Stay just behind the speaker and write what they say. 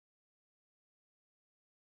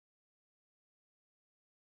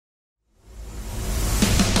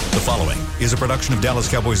following is a production of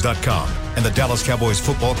DallasCowboys.com and the Dallas Cowboys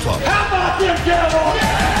Football Club. How about them Cowboys?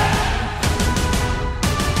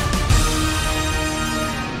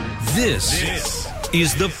 This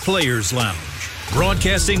is the Players Lounge,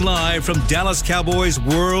 broadcasting live from Dallas Cowboys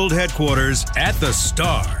World Headquarters at the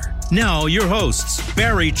Star. Now your hosts,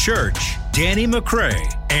 Barry Church, Danny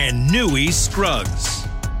McCray, and Newy Scruggs.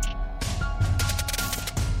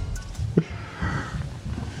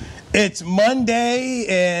 It's Monday,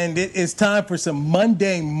 and it is time for some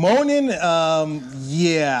Monday morning.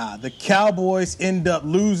 The Cowboys end up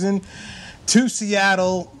losing to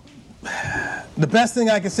Seattle. The best thing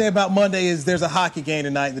I can say about Monday is there's a hockey game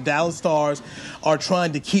tonight. The Dallas Stars are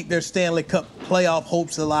trying to keep their Stanley Cup playoff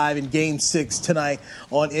hopes alive in Game 6 tonight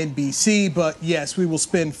on NBC. But, yes, we will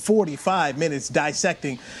spend 45 minutes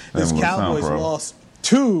dissecting this Cowboys loss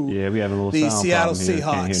to the Seattle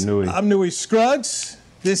Seahawks. I'm Newy Scruggs.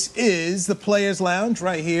 This is the Players Lounge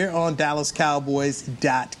right here on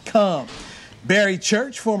DallasCowboys.com. Barry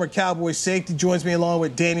Church, former Cowboys safety, joins me along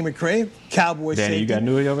with Danny McCray, Cowboys safety. Danny, you got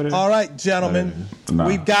Newy over there? All right, gentlemen.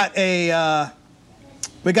 We've got a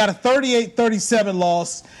 38-37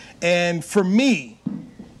 loss, and for me,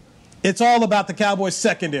 it's all about the Cowboys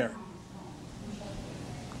secondary.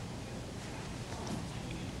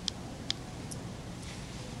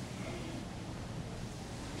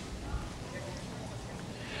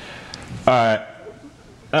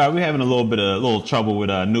 We're having a little trouble with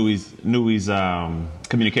Newy's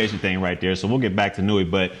communication thing right there, so we'll get back to Newy.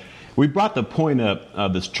 But we brought the point up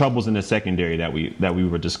of the troubles in the secondary that we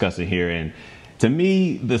were discussing here, and to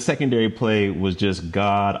me, the secondary play was just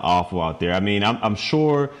god awful out there. I mean, I'm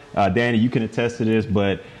sure Danny, you can attest to this,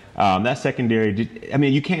 but that secondary, I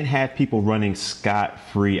mean, you can't have people running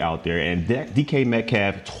scot-free out there. And DK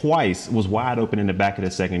Metcalf twice was wide open in the back of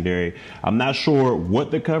the secondary. I'm not sure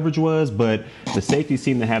what the coverage was, but the safeties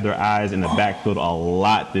seem to have their eyes in the backfield a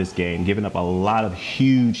lot this game, giving up a lot of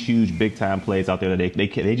huge, big-time plays out there that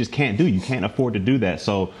they just can't do. You can't afford to do that.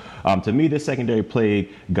 So to me, this secondary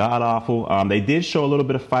played god-awful. They did show a little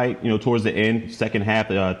bit of fight, towards the end, second half,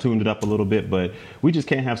 tuned it up a little bit, but we just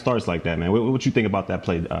can't have starts like that, man. What you think about that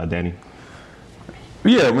play, Danny?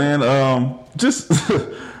 Yeah, man. Just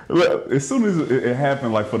as soon as it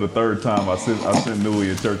happened, like for the third time, I sent Newy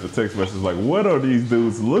and Church a text message like, "What are these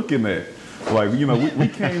dudes looking at?" Like, we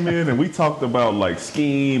came in and we talked about like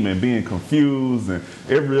scheme and being confused and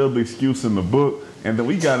every other excuse in the book, and then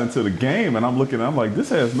we got into the game, and I'm like, this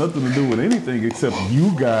has nothing to do with anything except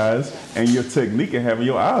you guys and your technique and having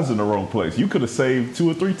your eyes in the wrong place. You could have saved 2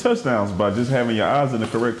 or 3 touchdowns by just having your eyes in the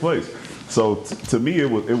correct place. So to me, it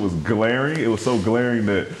was glaring. It was so glaring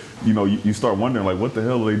that you start wondering like, what the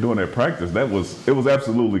hell are they doing at practice? It was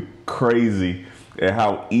absolutely crazy at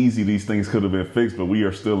how easy these things could have been fixed. But we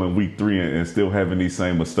are still in week 3 and still having these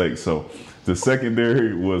same mistakes. So the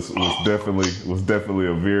secondary was definitely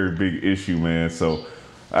a very big issue, man. So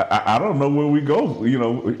I don't know where we go.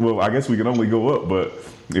 Well, I guess we can only go up. But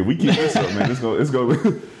if we keep this up, man, it's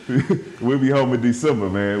going. We'll be home in December,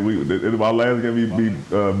 man. Our last game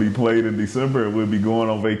be played in December, and we'll be going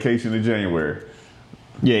on vacation in January.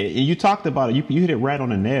 Yeah, you talked about it. You hit it right on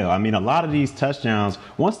the nail. I mean, a lot of these touchdowns,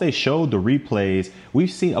 once they showed the replays, we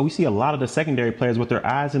see a lot of the secondary players with their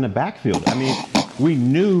eyes in the backfield. I mean, we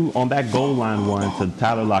knew on that goal line one to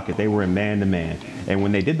Tyler Lockett, they were in man-to-man. And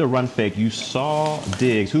when they did the run fake, you saw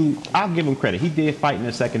Diggs, who I'll give him credit. He did fight in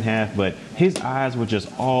the second half, but his eyes were just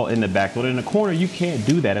all in the backfield. In the corner, you can't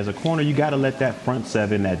do that. As a corner, you got to let that front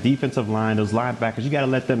seven, that defensive line, those linebackers, you got to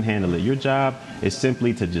let them handle it. Your job is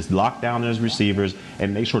simply to just lock down those receivers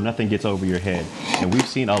and make sure nothing gets over your head. And we've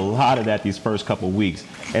seen a lot of that these first couple weeks.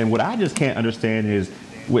 And what I just can't understand is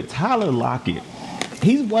with Tyler Lockett,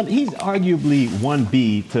 he's arguably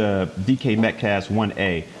 1B to DK Metcalf's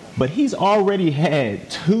 1A. But he's already had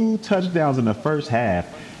 2 touchdowns in the first half.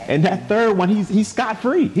 And that third one, he's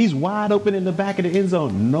scot-free. He's wide open in the back of the end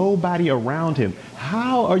zone. Nobody around him.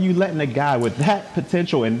 How are you letting a guy with that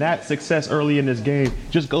potential and that success early in this game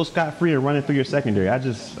just go scot-free and running through your secondary? I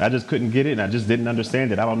just couldn't get it, and I just didn't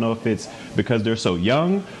understand it. I don't know if it's because they're so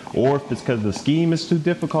young or if it's because the scheme is too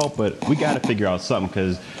difficult, but we got to figure out something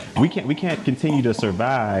because we can't continue to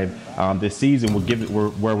survive this season.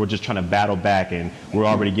 Where we're just trying to battle back, and we're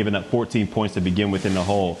already giving up 14 points to begin with in the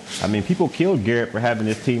hole. I mean, people killed Garrett for having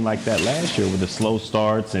this team like that last year with the slow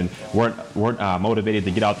starts and weren't motivated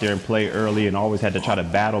to get out there and play early and always had to try to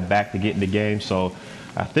battle back to get in the game. So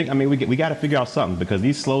we got to figure out something because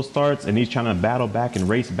these slow starts and these trying to battle back and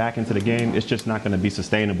race back into the game, it's just not going to be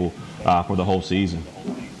sustainable for the whole season.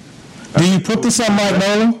 Do you put this on Mike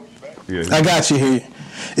Nolan? Yeah. I got you here.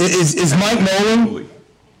 Is Mike Nolan?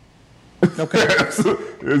 Okay.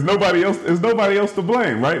 There's nobody else. There's nobody else to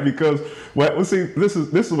blame, right? Because let's see, this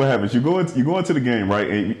is what happens. You go into the game, right?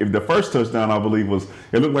 And if the first touchdown, I believe,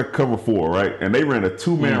 it looked like cover 4, right? And they ran a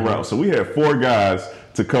 2-man route, so we had 4 guys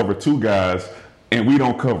to cover 2 guys, and we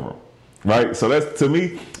don't cover them. Right, so that's, to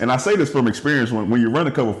me, and I say this from experience. When you run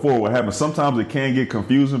a cover 4, what happens? Sometimes it can get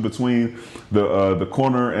confusing between the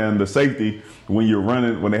corner and the safety when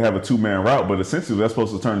they have a 2-man route. But essentially, that's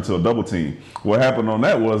supposed to turn into a double team. What happened on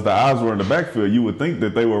that was the eyes were in the backfield. You would think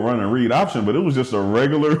that they were running read option, but it was just a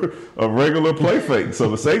regular play fake. So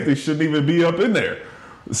the safety shouldn't even be up in there.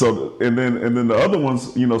 So and then the other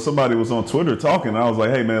ones, somebody was on Twitter talking, and I was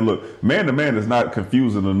like, hey man, look, man to man is not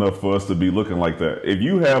confusing enough for us to be looking like that. If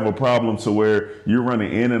you have a problem to where you're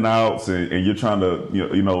running in and outs and you're trying to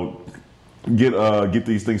get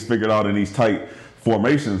these things figured out in these tight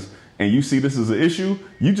formations, and you see this as an issue,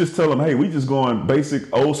 you just tell them, hey, we just going basic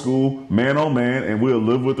old school man on man, and we'll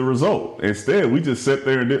live with the result. Instead, we just sat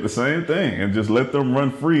there and did the same thing and just let them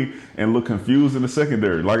run free and look confused in the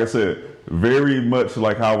secondary. Like I said, very much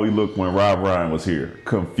like how we looked when Rob Ryan was here,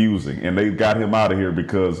 confusing. And they got him out of here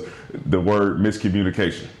because the word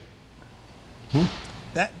miscommunication.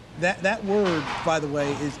 That word, by the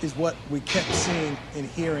way, is what we kept seeing and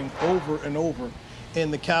hearing over and over in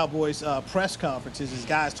the Cowboys press conferences, is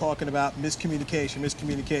guys talking about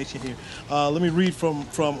miscommunication here. Let me read from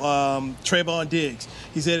Trayvon Diggs.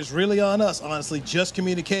 He said, it's really on us, honestly, just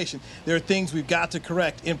communication. There are things we've got to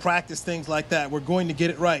correct. In practice, things like that. We're going to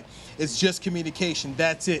get it right. It's just communication.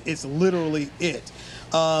 That's it. It's literally it.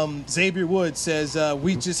 Xavier Woods says,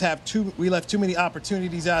 we left too many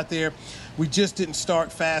opportunities out there. We just didn't start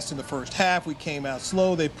fast in the first half. We came out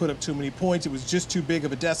slow. They put up too many points. It was just too big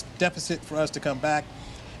of a deficit for us to come back.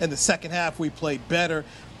 In the second half, we played better.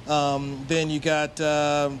 Then you got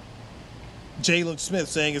Jalen Smith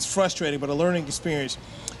saying it's frustrating, but a learning experience.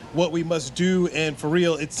 What we must do, and for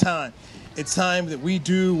real, it's time. It's time that we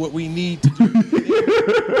do what we need to do.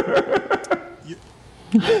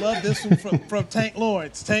 I love this one from Tank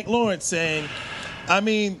Lawrence. Tank Lawrence saying,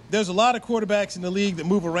 there's a lot of quarterbacks in the league that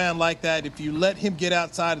move around like that. If you let him get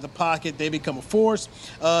outside of the pocket, they become a force.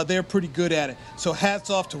 They're pretty good at it. So hats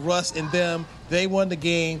off to Russ and them. They won the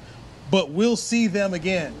game, but we'll see them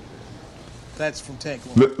again. That's from Tank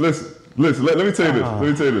Lawrence. Listen. Let me tell you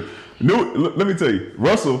this. Let me tell you.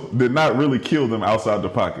 Russell did not really kill them outside the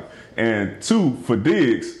pocket. And 2, for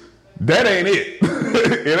Diggs, that ain't it.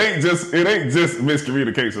 It ain't just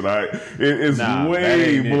miscommunication, all right? It's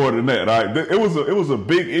way more than that, all right? It was a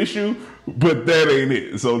big issue, but that ain't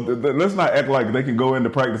it. So let's not act like they can go into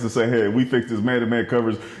practice and say, hey, we fix this man-to-man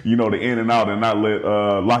coverage, the in and out, and not let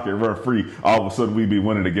Lockett run free. All of a sudden, we be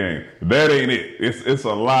winning the game. That ain't it. It's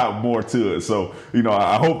a lot more to it. So,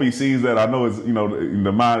 I hope he sees that. I know it's, the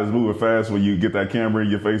mind is moving fast when you get that camera in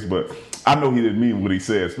your face, but I know he didn't mean what he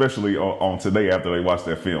said, especially on today after they watched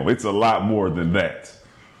that film. It's a lot more than that.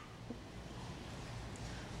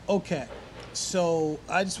 Okay, so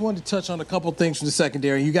I just wanted to touch on a couple things from the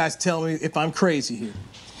secondary. You guys tell me if I'm crazy here.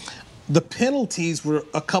 The penalties were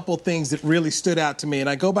a couple things that really stood out to me, and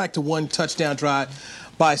I go back to one touchdown drive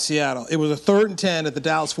by Seattle. It was a 3rd and 10 at the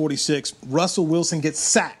Dallas 46. Russell Wilson gets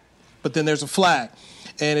sacked, but then there's a flag,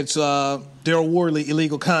 and it's Daryl Worley,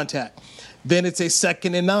 illegal contact. Then it's a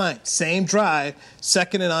 2nd and 9, same drive,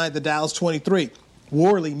 2nd and 9, the Dallas 23.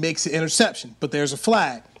 Worley makes an interception, but there's a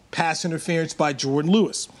flag, pass interference by Jordan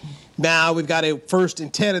Lewis. Now we've got a 1st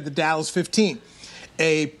and 10 at the Dallas 15.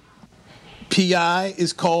 A PI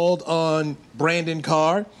is called on Brandon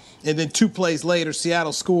Carr, and then 2 plays later,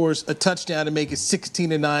 Seattle scores a touchdown to make it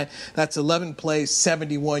 16-9. That's 11 plays,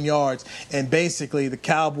 71 yards. And basically, the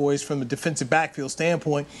Cowboys, from the defensive backfield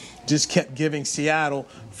standpoint, just kept giving Seattle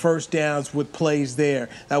first downs with plays there.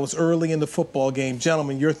 That was early in the football game.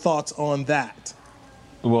 Gentlemen, your thoughts on that?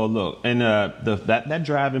 Well, look, and that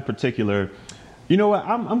drive in particular, you know what?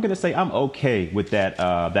 I'm going to say I'm okay with that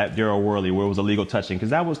Daryl Worley where it was a legal touching,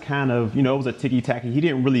 because that was kind of, it was a ticky-tacky. He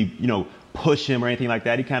didn't really, push him or anything like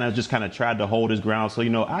that. He kind of tried to hold his ground. So,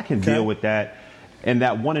 I can deal with that. And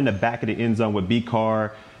that one in the back of the end zone with B.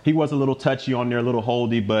 Carr, he was a little touchy on there, a little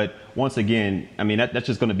holdy. But once again, that's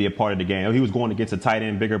just going to be a part of the game. He was going against a tight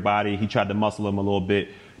end, bigger body. He tried to muscle him a little bit.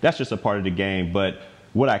 That's just a part of the game. But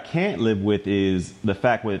what I can't live with is the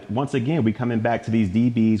fact that, once again, we coming back to these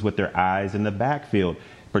DBs with their eyes in the backfield,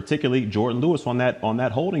 particularly Jordan Lewis on that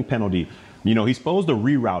holding penalty. He's supposed to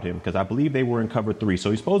reroute him, because I believe they were in cover 3. So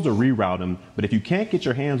he's supposed to reroute him. But if you can't get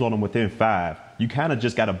your hands on him within 5, you kind of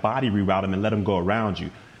just got to body reroute him and let him go around you.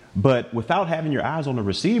 But without having your eyes on the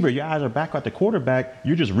receiver, your eyes are back at the quarterback,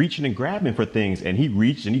 you're just reaching and grabbing for things. And he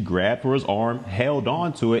reached and he grabbed for his arm, held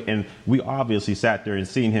on to it, and we obviously sat there and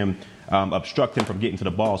seen him obstruct him from getting to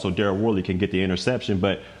the ball so Darryl Worley can get the interception.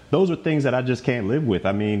 But those are things that I just can't live with.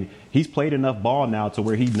 I mean, he's played enough ball now to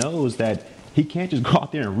where he knows that he can't just go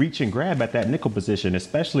out there and reach and grab at that nickel position,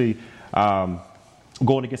 especially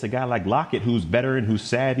going against a guy like Lockett, who's veteran, who's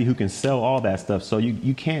savvy, who can sell all that stuff. So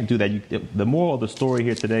you can't do that. The moral of the story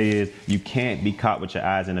here today is you can't be caught with your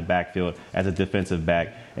eyes in the backfield as a defensive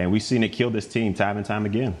back. And we've seen it kill this team time and time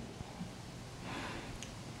again.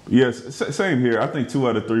 Yes, same here. I think 2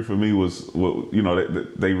 out of 3 for me was,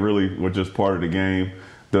 they really were just part of the game.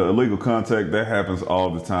 The illegal contact, that happens all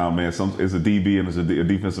the time, man. It's a DB and it's a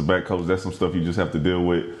defensive back coach. That's some stuff you just have to deal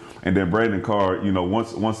with. And then Brandon Carr,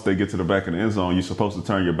 once they get to the back of the end zone, you're supposed to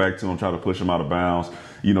turn your back to him, try to push him out of bounds.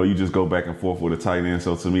 You just go back and forth with a tight end.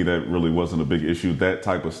 So to me, that really wasn't a big issue. That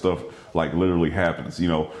type of stuff, literally happens,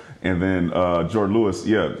 And then Jordan Lewis,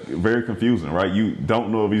 very confusing, right? You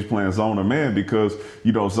don't know if he's playing zone or man because,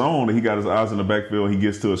 zone, he got his eyes in the backfield, he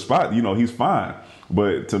gets to a spot, he's fine.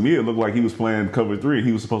 But to me, it looked like he was playing cover 3.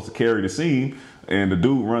 He was supposed to carry the seam. And the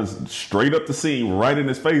dude runs straight up the seam right in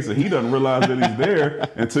his face, and he doesn't realize that he's there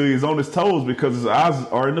until he's on his toes because his eyes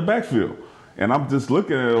are in the backfield. And I'm just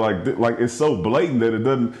looking at it like it's so blatant that it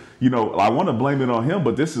doesn't, I want to blame it on him,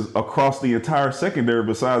 but this is across the entire secondary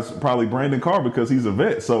besides probably Brandon Carr because he's a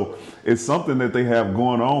vet. So it's something that they have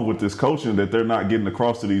going on with this coaching that they're not getting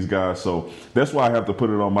across to these guys. So that's why I have to put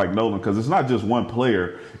it on Mike Nolan because it's not just one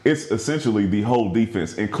player. It's essentially the whole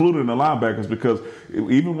defense, including the linebackers, because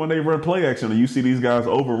even when they run play action and you see these guys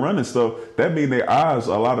overrunning stuff, that means their eyes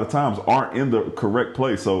a lot of times aren't in the correct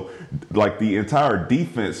place. So the entire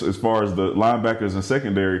defense, as far as the linebackers and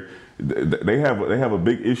secondary, they have a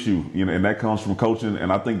big issue, and that comes from coaching.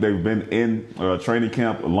 And I think they've been in training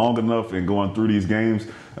camp long enough and going through these games.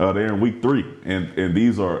 They're in week 3, and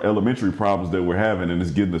these are elementary problems that we're having, and it's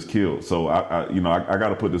getting us killed. So I got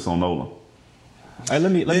to put this on Nolan. All right,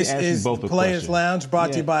 let me this ask you both a question. Players Lounge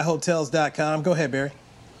brought to you by Hotels.com. Go ahead, Barry.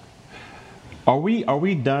 Are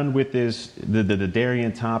we done with this the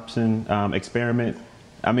Darian Thompson experiment?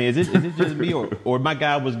 I mean, is it just me or my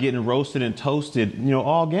guy was getting roasted and toasted,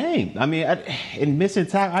 all game? I mean, in missing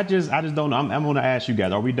time, I just don't know. I'm going to ask you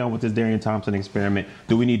guys: are we done with this Darian Thompson experiment?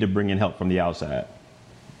 Do we need to bring in help from the outside?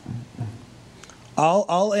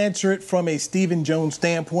 I'll answer it from a Stephen Jones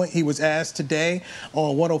standpoint. He was asked today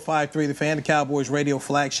on 105.3 The Fan, the Cowboys radio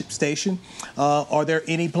flagship station, are there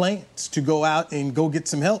any plans to go out and go get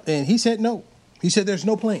some help? And he said no. He said there's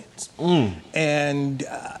no plans. And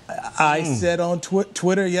I said on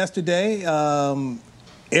Twitter yesterday,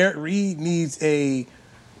 Eric Reid needs a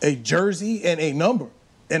jersey and a number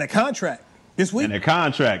and a contract this week. And a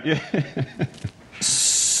contract, yeah.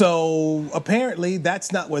 So apparently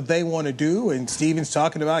that's not what they want to do. And Steven's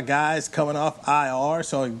talking about guys coming off IR.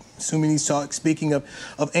 So I'm assuming he's speaking of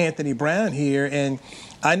Anthony Brown here. And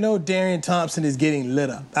I know Darian Thompson is getting lit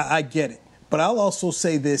up. I get it. But I'll also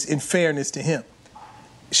say this in fairness to him.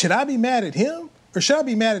 Should I be mad at him or should I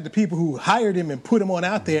be mad at the people who hired him and put him on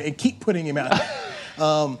out there and keep putting him out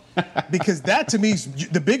there? Because that to me is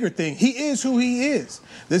the bigger thing. He is who he is.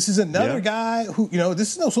 This is another guy who,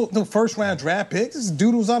 this is no first round draft pick. This is a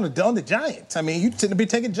dude who's on the Giants. I mean, you tend to be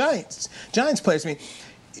taking Giants players. I mean,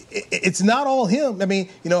 it's not all him. I mean,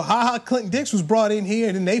 Clinton Dix was brought in here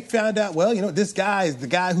and then they found out, this guy is the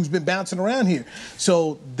guy who's been bouncing around here.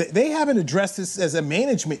 So they haven't addressed this as a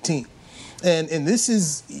management team. And this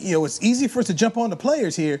is, it's easy for us to jump on the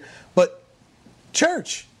players here, but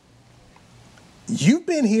Church, you've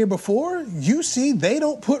been here before. You see they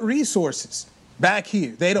don't put resources back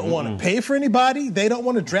here. They don't want to pay for anybody. They don't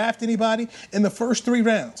want to draft anybody in the first 3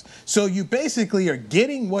 rounds. So you basically are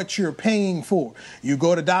getting what you're paying for. You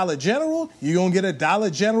go to Dollar General, you're going to get a Dollar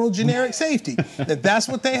General generic safety. And that's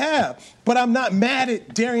what they have. But I'm not mad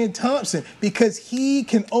at Darian Thompson because he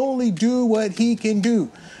can only do what he can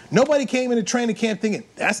do. Nobody came into training camp thinking,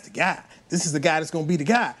 that's the guy. This is the guy that's going to be the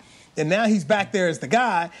guy. And now he's back there as the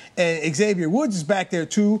guy, and Xavier Woods is back there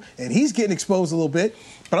too, and he's getting exposed a little bit.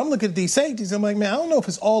 But I'm looking at these safeties, I'm like, man, I don't know if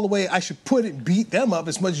it's all the way I should put it and beat them up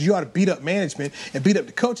as much as you ought to beat up management and beat up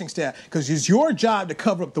the coaching staff, because it's your job to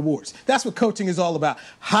cover up the warts. That's what coaching is all about.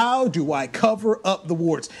 How do I cover up the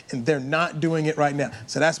warts? And they're not doing it right now.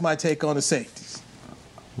 So that's my take on the safeties.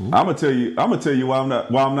 I'm gonna tell you why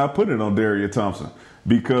I'm not putting it on Darian Thompson.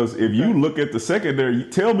 Because if you look at the secondary,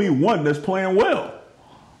 tell me one that's playing well.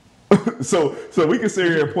 So we can sit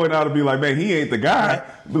here and point out and be like, man, he ain't the guy.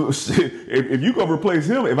 If you gonna replace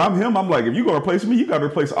him, if I'm him, I'm like, if you gonna replace me, you gotta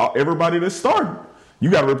replace everybody that's starting. You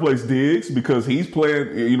got to replace Diggs because he's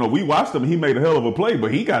playing. You know, we watched him. He made a hell of a play,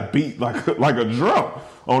 but he got beat like a drum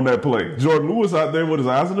on that play. Jordan Lewis out there with his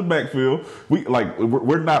eyes in the backfield.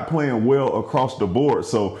 We're not playing well across the board.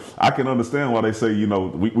 So I can understand why they say, you know,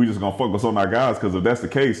 we just gonna focus on our guys, because if that's the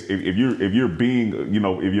case, if you're being, you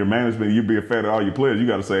know, if you're management, you're being fair to all your players, you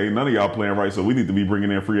got to say, hey, none of y'all playing right. So we need to be bringing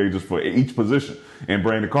in free agents for each position, and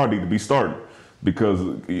Brandon Carr need to be starting because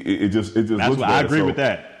it just that's looks bad. I agree with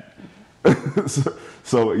that.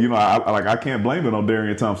 So you know, I can't blame it on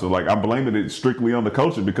Darian Thompson. Like, I'm blaming it strictly on the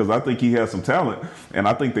coaching, because I think he has some talent, and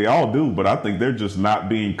I think they all do, but I think they're just not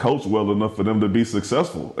being coached well enough for them to be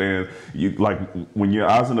successful. And you, like, when your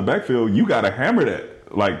eyes in the backfield, you got to hammer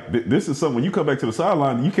that. Like, this is something, when you come back to the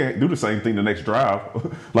sideline, you can't do the same thing the next drive.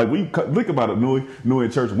 Like, think about it, Newey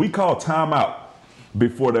and Church. We called timeout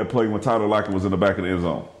before that play when Tyler Lockett was in the back of the end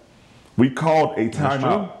zone. We called a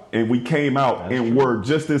timeout. And we came out were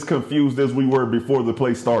just as confused as we were before the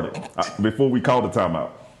play started, before we called the timeout.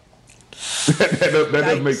 that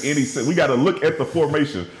doesn't make any sense. We got to look at the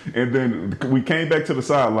formation. And then we came back to the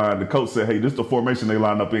sideline. The coach said, hey, this is the formation they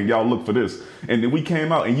line up in. Y'all look for this. And then we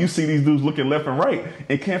came out, and you see these dudes looking left and right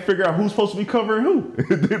and can't figure out who's supposed to be covering who.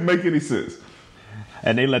 It didn't make any sense.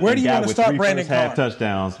 And they let the guy with 3 first-half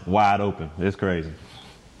touchdowns wide open. It's crazy.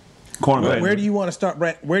 Cornerback. Where do you want to start?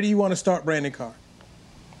 Where do you want to start Brandon Carr?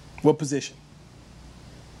 What position?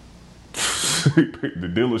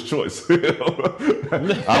 The dealer's choice. I'm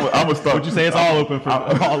gonna start. Would you say it's all open?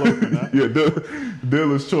 All open. Huh? Yeah,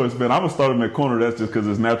 dealer's choice, man. I'm gonna start him at corner. That's just because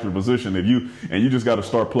it's natural position. You just got to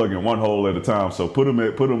start plugging one hole at a time. So put him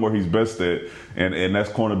where he's best at, and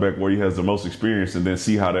that's cornerback, where he has the most experience, and then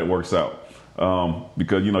see how that works out.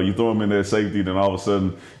 Because, you know, you throw him in there safety, then all of a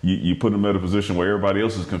sudden you put him at a position where everybody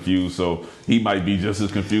else is confused. So he might be just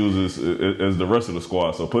as confused as the rest of the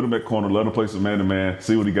squad. So put him at corner, let him play some man-to-man,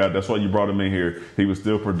 see what he got. That's why you brought him in here. He was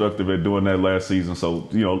still productive at doing that last season. So,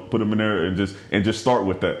 you know, put him in there and just start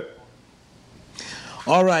with that.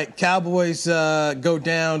 All right, Cowboys go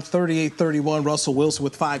down 38-31. Russell Wilson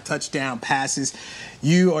with 5 touchdown passes.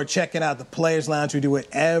 You are checking out the Players Lounge. We do it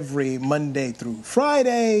every Monday through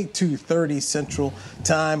Friday, 2:30 Central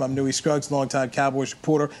Time. I'm Newey Scruggs, longtime Cowboys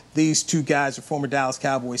reporter. These two guys are former Dallas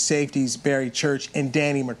Cowboys safeties, Barry Church and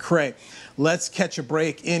Danny McCray. Let's catch a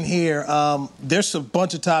break in here. There's a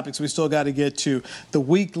bunch of topics we still got to get to. The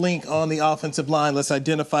weak link on the offensive line. Let's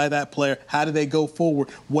identify that player. How do they go forward?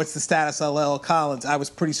 What's the status of La'el Collins? I was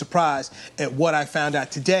pretty surprised at what I found out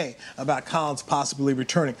today about Collins possibly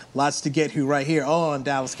returning. Lots to get to right here on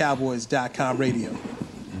DallasCowboys.com radio.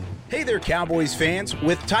 Hey there, Cowboys fans.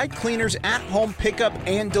 With Tide Cleaners at-home pickup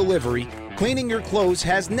and delivery, cleaning your clothes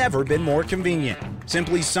has never been more convenient.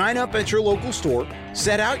 Simply sign up at your local store,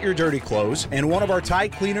 set out your dirty clothes, and one of our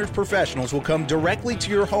Tide Cleaners professionals will come directly to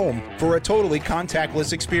your home for a totally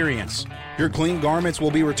contactless experience. Your clean garments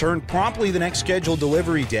will be returned promptly the next scheduled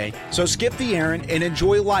delivery day, so skip the errand and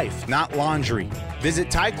enjoy life, not laundry. Visit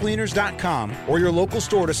TideCleaners.com or your local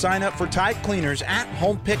store to sign up for Tide Cleaners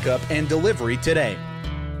at-home pickup and delivery today.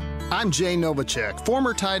 I'm Jay Novacek,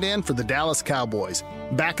 former tight end for the Dallas Cowboys.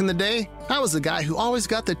 Back in the day, I was the guy who always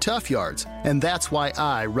got the tough yards, and that's why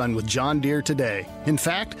I run with John Deere today. In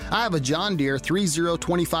fact, I have a John Deere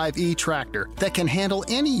 3025E tractor that can handle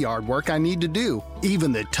any yard work I need to do,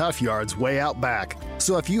 even the tough yards way out back.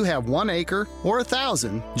 So if you have 1 acre or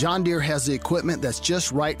 1,000, John Deere has the equipment that's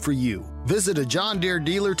just right for you. Visit a John Deere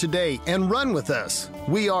dealer today and run with us.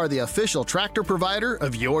 We are the official tractor provider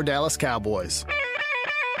of your Dallas Cowboys.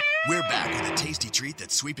 We're back with a tasty treat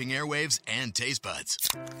that's sweeping airwaves and taste buds.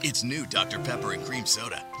 It's new Dr. Pepper and Cream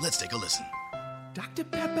Soda. Let's take a listen. Dr.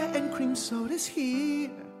 Pepper and Cream Soda's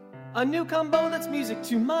here. A new combo that's music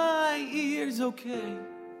to my ears, okay.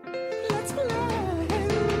 Let's play.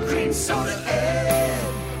 Cream Soda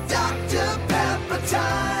and Dr. Pepper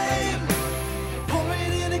time. Pour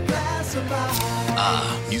it in a glass of ice.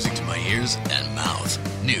 Ah, music to my ears and mouth.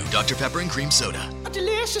 New Dr. Pepper and Cream Soda. A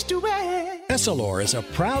delicious duet. Essilor is a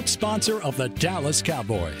proud sponsor of the Dallas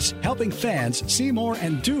Cowboys, helping fans see more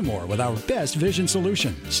and do more with our best vision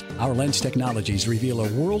solutions. Our lens technologies reveal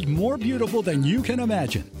a world more beautiful than you can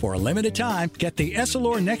imagine. For a limited time, get the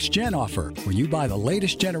Essilor Next Gen offer. When you buy the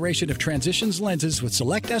latest generation of Transitions lenses with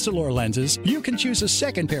select Essilor lenses, you can choose a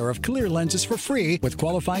second pair of clear lenses for free with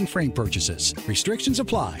qualifying frame purchases. Restrictions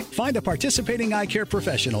apply. Find a participating eye care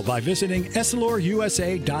professional by visiting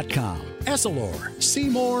EssilorUSA.com. Essilor. See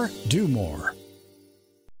more, do more.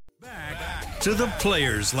 Back to the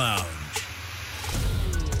Players Lounge.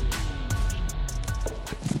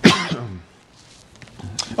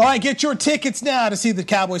 All right, get your tickets now to see the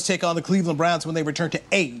Cowboys take on the Cleveland Browns when they return to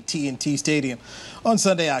AT&T Stadium on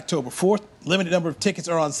Sunday, October 4th. Limited number of tickets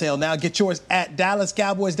are on sale now. Get yours at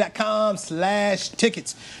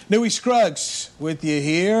DallasCowboys.com/tickets. Newy Scruggs with you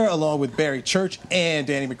here, along with Barry Church and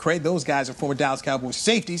Danny McCray. Those guys are former Dallas Cowboys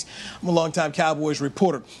safeties. I'm a longtime Cowboys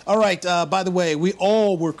reporter. All right, by the way, we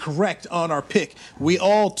all were correct on our pick. We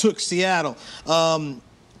all took Seattle.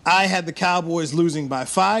 I had the Cowboys losing by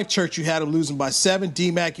 5. Church, you had them losing by 7.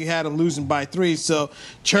 D-Mac, you had them losing by 3. So,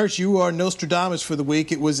 Church, you are Nostradamus for the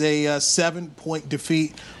week. It was a 7-point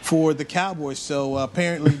defeat for the Cowboys. So,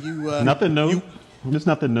 apparently you... nothing new. It's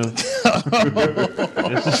nothing new.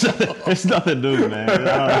 it's nothing new,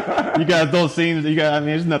 man. You guys don't seem...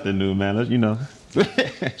 it's nothing new, man.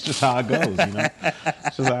 It's just how it goes,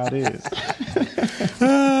 It's just how it is.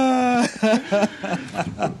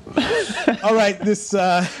 All right, this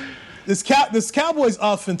Cowboys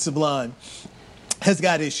offensive line has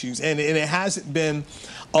got issues, and it hasn't been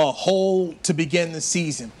a whole to begin the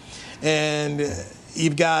season. And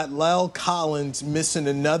you've got Lyle Collins missing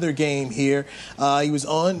another game here. He was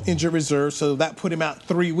on injured reserve, so that put him out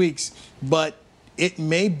 3 weeks. But it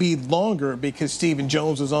may be longer because Stephen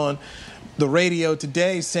Jones was on the radio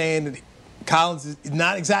today saying that Collins is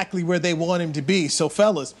not exactly where they want him to be. So,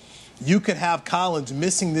 fellas, you could have Collins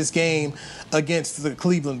missing this game against the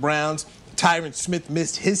Cleveland Browns. Tyron Smith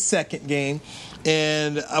missed his second game.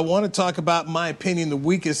 And I want to talk about, my opinion, the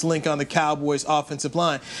weakest link on the Cowboys' offensive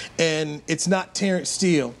line. And it's not Terrence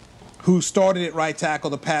Steele, who started at right tackle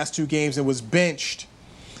the past 2 games and was benched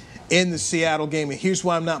in the Seattle game. And here's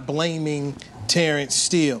why I'm not blaming Terrence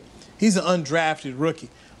Steele. He's an undrafted rookie,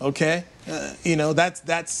 okay?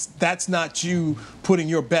 That's not you putting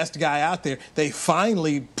your best guy out there. They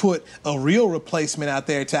finally put a real replacement out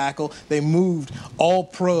there, tackle. They moved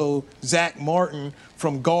all-pro Zach Martin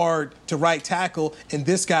from guard to right tackle, and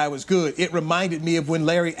this guy was good. It reminded me of when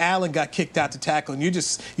Larry Allen got kicked out to tackle, and you're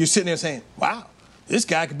sitting there saying, wow, this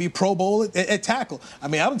guy could be Pro Bowl at tackle. I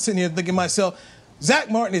mean, I'm sitting here thinking to myself,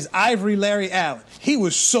 Zach Martin is Ivory Larry Allen. He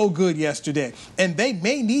was so good yesterday. And they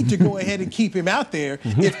may need to go ahead and keep him out there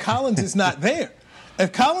if Collins is not there.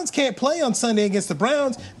 If Collins can't play on Sunday against the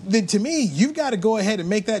Browns, then to me, you've got to go ahead and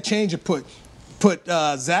make that change and put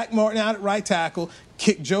Zach Martin out at right tackle,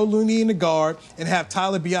 kick Joe Looney in the guard, and have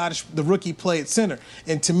Tyler Biadasz, the rookie, play at center.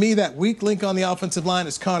 And to me, that weak link on the offensive line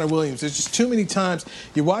is Connor Williams. There's just too many times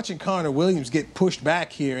you're watching Connor Williams get pushed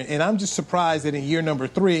back here. And I'm just surprised that in year number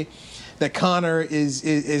 3, that Connor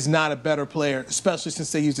is not a better player, especially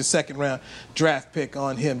since they used a second-round draft pick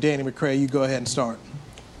on him. Danny McCray, you go ahead and start.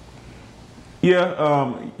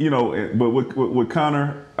 Yeah, but with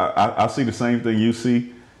Connor, I see the same thing you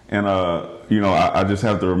see. And, I just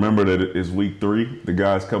have to remember that it's week 3. The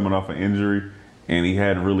guy's coming off an injury, and he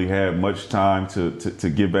hadn't really had much time to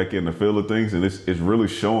get back in the field of things. And it's really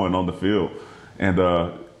showing on the field. And,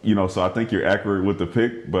 so I think you're accurate with the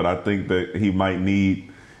pick, but I think that he might need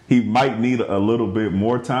a little bit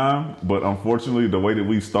more time, but unfortunately, the way that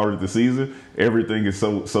we've started the season, everything is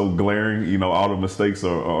so glaring. All the mistakes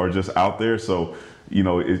are just out there. So,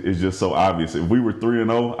 it's just so obvious. If we were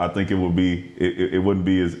 3-0, I think it wouldn't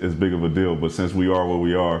be as big of a deal. But since we are where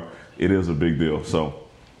we are, it is a big deal. So,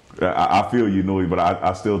 I feel you, Nui, but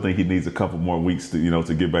I still think he needs a couple more weeks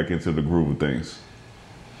to get back into the groove of things.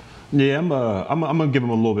 Yeah, I'm gonna give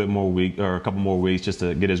him a little bit more week or a couple more weeks just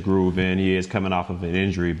to get his groove in. He is coming off of an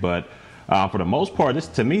injury, but for the most part, this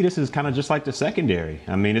is kind of just like the secondary.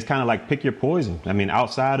 I mean, it's kind of like pick your poison. I mean,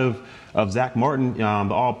 outside of Zach Martin, the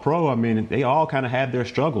All-Pro, I mean, they all kind of had their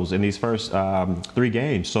struggles in these first 3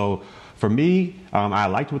 games. So for me, I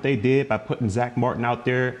liked what they did by putting Zach Martin out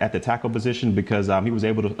there at the tackle position because he was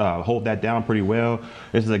able to hold that down pretty well.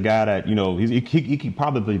 This is a guy that, he could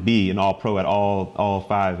probably be an All-Pro at all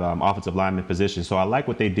 5 offensive lineman positions. So I like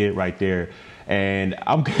what they did right there. And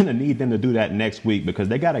I'm going to need them to do that next week because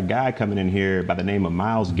they got a guy coming in here by the name of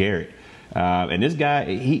Myles Garrett. And this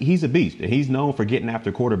guy, he's a beast. He's known for getting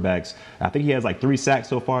after quarterbacks. I think he has like 3 sacks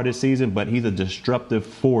so far this season, but he's a disruptive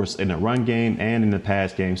force in the run game and in the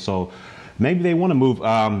pass game. So maybe they want to move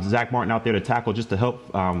Zach Martin out there to tackle just to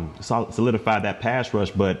help solidify that pass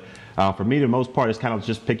rush. But for me, the most part, it's kind of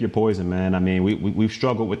just pick your poison, man. I mean, we've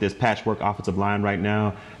struggled with this patchwork offensive line right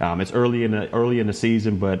now. It's early in the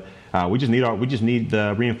season, but we just need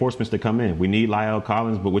the reinforcements to come in. We need Lyle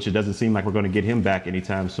Collins, but which it doesn't seem like we're going to get him back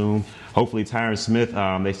anytime soon. Hopefully, Tyron Smith.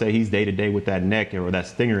 They say he's day to day with that neck or that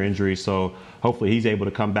stinger injury, so hopefully he's able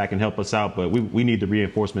to come back and help us out. But we need the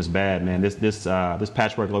reinforcements bad, man. This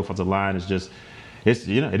patchwork offensive line is just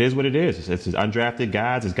it is what it is. It's undrafted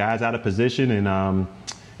guys. It's guys out of position, and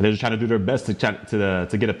they're just trying to do their best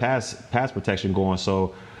to get a pass protection going.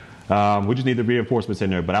 So we just need the reinforcements in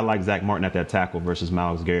there. But I like Zach Martin at that tackle versus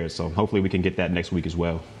Myles Garrett. So hopefully we can get that next week as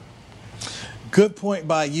well. Good point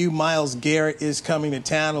by you. Myles Garrett is coming to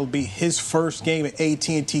town. It'll be his first game at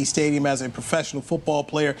AT&T Stadium as a professional football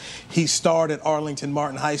player. He started at Arlington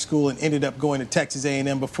Martin High School and ended up going to Texas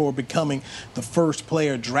A&M before becoming the first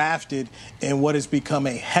player drafted in what has become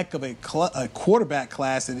a heck of a quarterback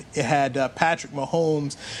class. And it had Patrick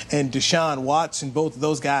Mahomes and Deshaun Watson. Both of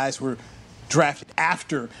those guys were drafted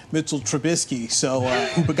after Mitchell Trubisky, so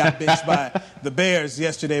who got benched by the Bears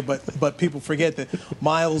yesterday, but people forget that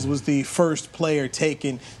Myles was the first player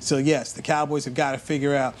taken. So yes, the Cowboys have got to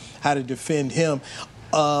figure out how to defend him.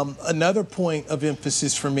 Another point of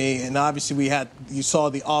emphasis for me, and obviously you saw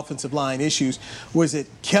the offensive line issues, was that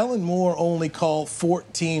Kellen Moore only called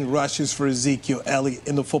 14 rushes for Ezekiel Elliott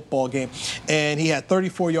in the football game, and he had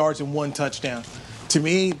 34 yards and 1 touchdown. To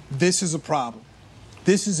me, this is a problem.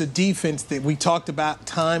 This is a defense that we talked about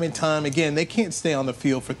time and time again. They can't stay on the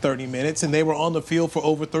field for 30 minutes, and they were on the field for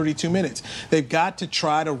over 32 minutes. They've got to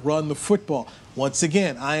try to run the football. Once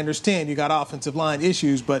again, I understand you got offensive line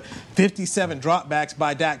issues, but 57 dropbacks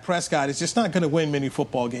by Dak Prescott is just not going to win many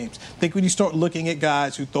football games. I think when you start looking at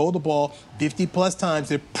guys who throw the ball 50-plus times,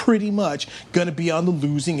 they're pretty much going to be on the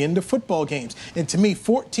losing end of football games. And to me,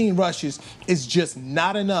 14 rushes is just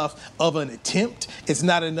not enough of an attempt. It's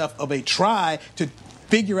not enough of a try to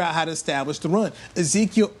figure out how to establish the run.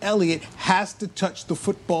 Ezekiel Elliott has to touch the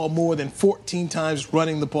football more than 14 times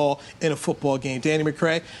running the ball in a football game. Danny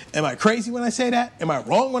McCray, am I crazy when I say that? Am I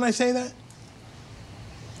wrong when I say that?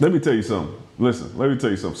 Let me tell you something. Listen, let me tell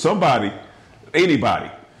you something. Somebody,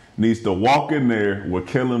 anybody, needs to walk in there where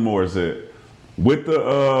Kellen Moore is at with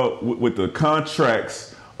the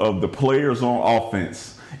contracts of the players on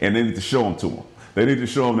offense, and they need to show them to them. They need to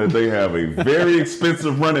show them that they have a very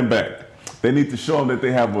expensive running back. They need to show them that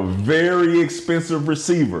they have a very expensive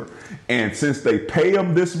receiver. And since they pay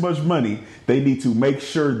him this much money, they need to make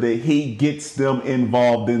sure that he gets them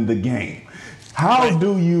involved in the game. How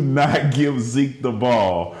do you not give Zeke the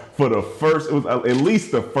ball for at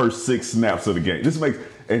least the first 6 snaps of the game? This makes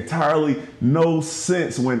entirely no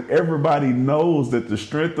sense when everybody knows that the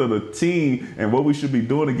strength of the team and what we should be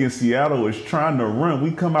doing against Seattle is trying to run.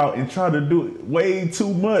 We come out and try to do it way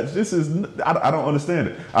too much. I don't understand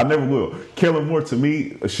it. I never will. Kellen Moore, to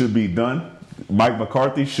me, should be done. Mike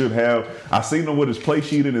McCarthy should have. I seen him with his play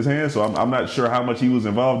sheet in his hand, so I'm not sure how much he was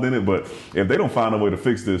involved in it. But if they don't find a way to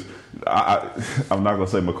fix this, I'm not going to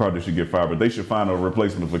say McCarthy should get fired, but they should find a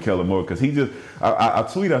replacement for Kellen Moore, because he just. I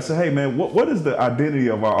tweet. I said, hey man, what is the identity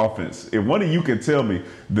of our offense? If one of you can tell me,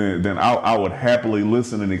 then I would happily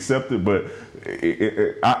listen and accept it. But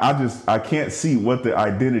I can't see what the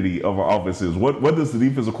identity of our offense is. What does the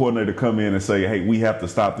defensive coordinator come in and say, hey, we have to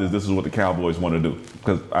stop this. This is what the Cowboys want to do?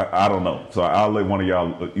 Because I don't know. So I'll let one of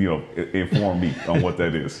y'all, inform me on what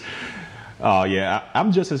that is. Yeah,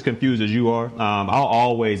 I'm just as confused as you are. I'll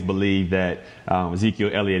always believe that Ezekiel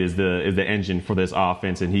Elliott is the engine for this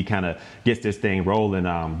offense, and he kind of gets this thing rolling.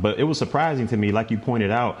 But it was surprising to me, like you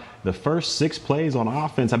pointed out, the first 6 plays on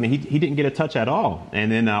offense, I mean, he didn't get a touch at all.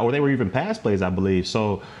 And then, or they were even pass plays, I believe.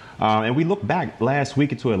 So, and we looked back last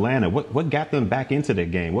week into Atlanta. What got them back into the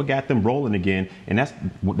game? What got them rolling again? And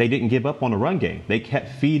they didn't give up on the run game. They kept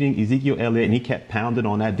feeding Ezekiel Elliott, and he kept pounding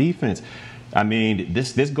on that defense. I mean,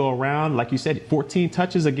 this go around, like you said, 14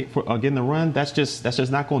 touches again the run. That's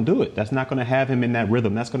just not going to do it. That's not going to have him in that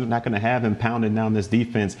rhythm. That's not going to have him pounding down this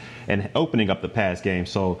defense and opening up the pass game.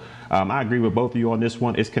 So I agree with both of you on this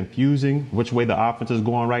one. It's confusing which way the offense is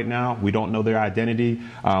going right now. We don't know their identity,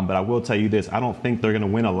 but I will tell you this: I don't think they're going to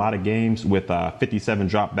win a lot of games with 57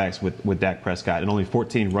 dropbacks with Dak Prescott and only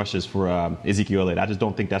 14 rushes for Ezekiel Elliott. I just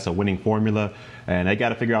don't think that's a winning formula, and they got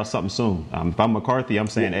to figure out something soon. If I'm McCarthy, I'm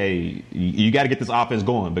saying, hey, you got to get this offense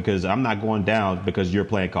going, because I'm not going down because you're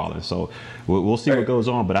play calling. So we'll see what goes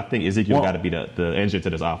on, but I think Ezekiel got to be the engine to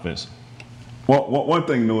this offense. Well, one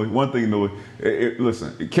thing, Newey.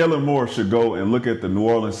 Listen, Kellen Moore should go and look at the New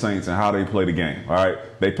Orleans Saints and how they play the game. All right,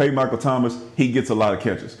 they pay Michael Thomas; he gets a lot of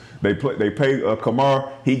catches. They pay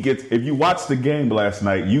Kamara; he gets. If you watched the game last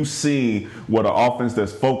night, you see what an offense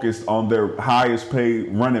that's focused on their highest paid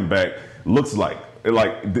running back looks like.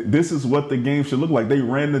 This is what the game should look like. They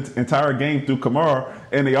ran the entire game through Kamara,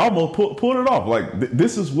 and they almost pulled it off.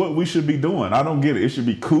 This is what we should be doing. I don't get it. It should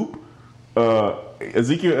be Coop,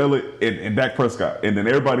 Ezekiel Elliott, and Dak Prescott, and then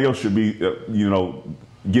everybody else should be,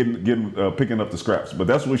 picking up the scraps. But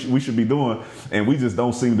that's what we should be doing, and we just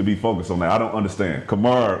don't seem to be focused on that. I don't understand.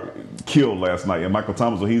 Kamara killed last night, and Michael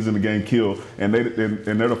Thomas, when he's in the game, killed, and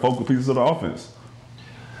they're the focal pieces of the offense.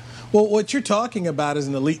 Well, what you're talking about is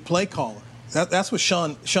an elite play caller. That's what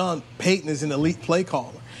Sean Payton is, an elite play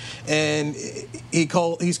caller. And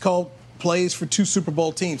he's called plays for 2 Super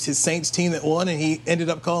Bowl teams, his Saints team that won, and he ended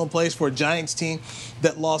up calling plays for a Giants team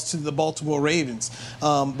that lost to the Baltimore Ravens.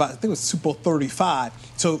 But I think it was Super Bowl 35.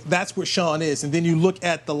 So that's where Sean is. And then you look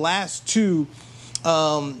at the last 2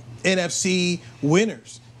 NFC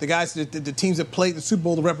winners. The guys, the teams that played the Super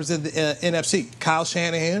Bowl to represent the NFC. Kyle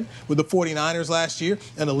Shanahan with the 49ers last year,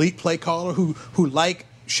 an elite play caller who like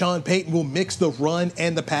Sean Payton, will mix the run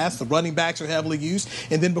and the pass. The running backs are heavily used.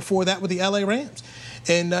 And then before that with the LA Rams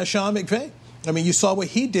and Sean McVay. I mean, you saw what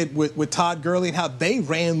he did with Todd Gurley and how they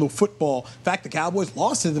ran the football. In fact, the Cowboys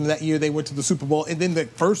lost to them that year. They went to the Super Bowl. And then the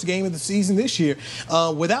first game of the season this year,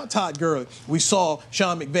 without Todd Gurley, we saw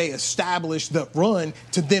Sean McVay establish the run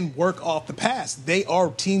to then work off the pass. They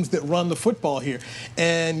are teams that run the football here.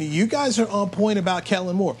 And you guys are on point about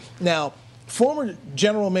Kellen Moore. Now, former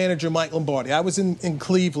general manager Mike Lombardi. I was in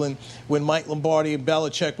Cleveland when Mike Lombardi and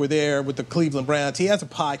Belichick were there with the Cleveland Browns. He has a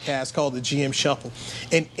podcast called the GM Shuffle.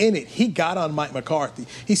 And in it, he got on Mike McCarthy.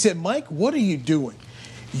 He said, Mike, what are you doing?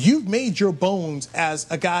 You've made your bones as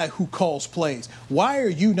a guy who calls plays. Why are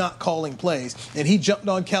you not calling plays? And he jumped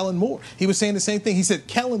on Kellen Moore. He was saying the same thing. He said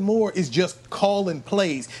Kellen Moore is just calling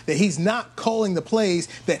plays, that he's not calling the plays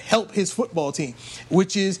that help his football team,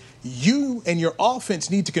 which is you and your offense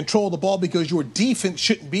need to control the ball because your defense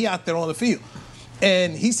shouldn't be out there on the field.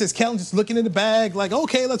 And he says Kellen's just looking in the bag like,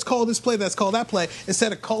 okay, let's call this play, let's call that play,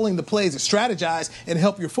 instead of calling the plays to strategize and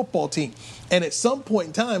help your football team. And at some point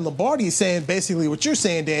in time, Lombardi is saying basically what you're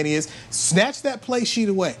saying, Danny, is snatch that play sheet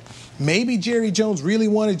away. Maybe Jerry Jones really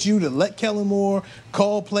wanted you to let Kellen Moore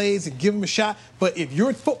call plays and give him a shot. But if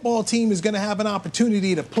your football team is going to have an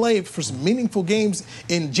opportunity to play for some meaningful games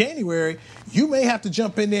in January, you may have to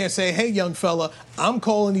jump in there and say, hey, young fella, I'm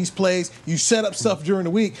calling these plays. You set up stuff during the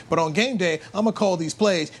week, but on game day, I'm going to call these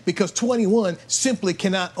plays because 21 simply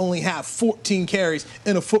cannot only have 14 carries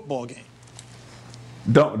in a football game.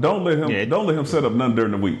 Don't let him set up none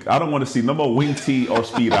during the week. I don't want to see no more wing tee or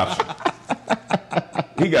speed option.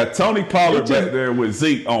 He got Tony Pollard back there with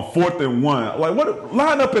Zeke on 4th and 1. Like, what?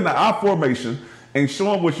 Line up in the I formation and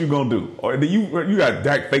show him what you're gonna do. Or you got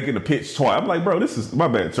Dak faking the pitch twice. I'm like, bro, this is my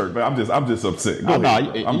bad, Church. Man, I'm just upset. Go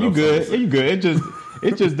ahead, you good? You good?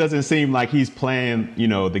 It just doesn't seem like he's playing,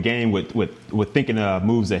 the game with thinking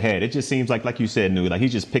moves ahead. It just seems like you said, New, like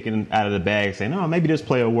he's just picking out of the bag, saying, oh, maybe this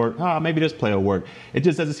play will work. Oh, maybe this play will work. It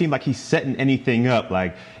just doesn't seem like he's setting anything up.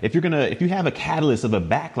 Like if you have a catalyst of a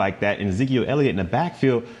back like that in Ezekiel Elliott in the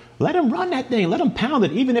backfield, let him run that thing. Let him pound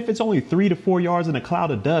it. Even if it's only 3 to 4 yards in a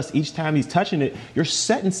cloud of dust each time he's touching it, you're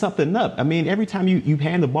setting something up. I mean, every time you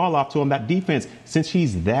hand the ball off to him, that defense, since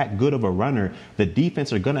he's that good of a runner, the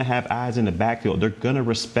defense are going to have eyes in the backfield. They're going to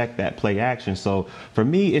respect that play action. So for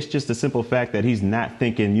me, it's just the simple fact that he's not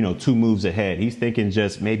thinking, 2 moves ahead. He's thinking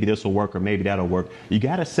just maybe this will work or maybe that'll work. You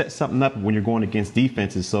got to set something up when you're going against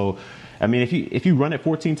defenses. So I mean, if you run it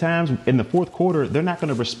 14 times in the fourth quarter, they're not going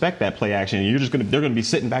to respect that play action. They're going to be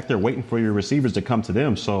sitting back there waiting for your receivers to come to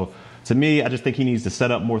them. So to me, I just think he needs to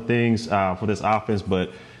set up more things for this offense.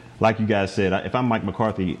 But like you guys said, if I'm Mike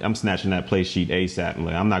McCarthy, I'm snatching that play sheet ASAP.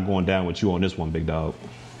 I'm not going down with you on this one, big dog.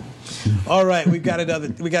 All right, we got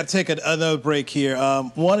to take another break here.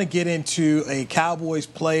 Want to get into a Cowboys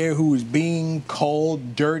player who is being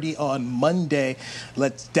called dirty on Monday.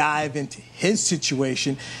 Let's dive into his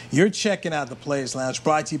situation. You're checking out the Players Lounge,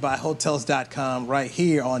 brought to you by Hotels.com, right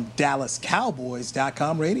here on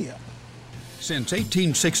DallasCowboys.com radio. Since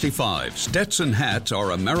 1865, Stetson hats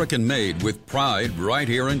are American-made with pride right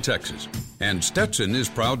here in Texas. And Stetson is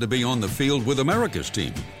proud to be on the field with America's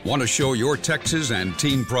team. Want to show your Texas and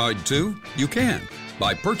team pride too? You can.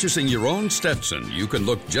 By purchasing your own Stetson, you can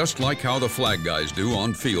look just like how the flag guys do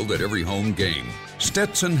on field at every home game.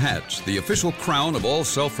 Stetson hats, the official crown of all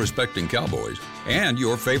self-respecting Cowboys, and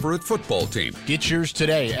your favorite football team. Get yours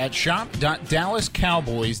today at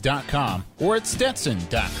shop.dallascowboys.com or at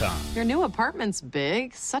stetson.com. Your new apartment's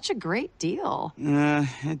big. Such a great deal.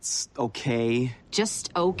 It's okay.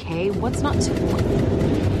 Just okay? What's not to...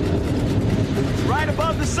 Right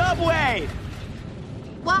above the subway!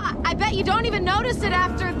 Well, I bet you don't even notice it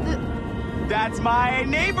after the... That's my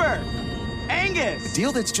neighbor, Angus. A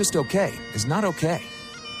deal that's just okay is not okay.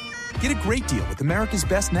 Get a great deal with America's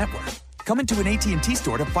Best Network. Come into an AT&T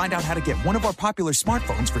store to find out how to get one of our popular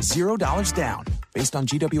smartphones for $0 down, based on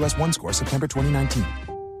GWS One score September 2019.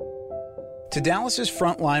 To Dallas's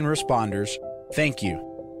frontline responders, thank you.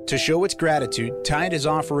 To show its gratitude, Tide is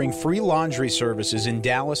offering free laundry services in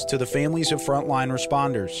Dallas to the families of frontline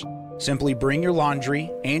responders. Simply bring your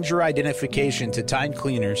laundry and your identification to Tide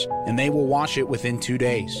Cleaners, and they will wash it within 2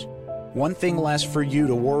 days. one thing less for you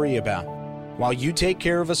to worry about. While you take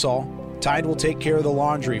care of us all, Tide will take care of the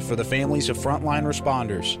laundry for the families of frontline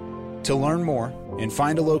responders. To learn more and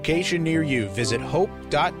find a location near you, visit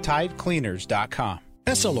hope.tidecleaners.com.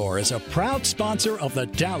 Essilor is a proud sponsor of the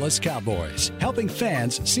Dallas Cowboys, helping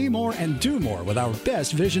fans see more and do more with our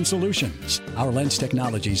best vision solutions. Our lens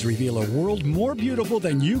technologies reveal a world more beautiful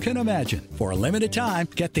than you can imagine. For a limited time,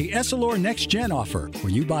 get the Essilor Next Gen offer.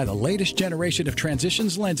 When you buy the latest generation of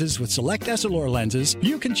Transitions lenses with select Essilor lenses,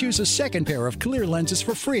 you can choose a second pair of clear lenses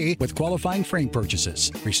for free with qualifying frame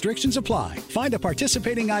purchases. Restrictions apply. Find a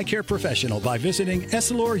participating eye care professional by visiting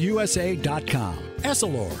EssilorUSA.com.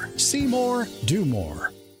 Essilor. See more, do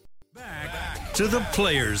more. Back to the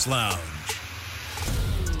Players Lounge.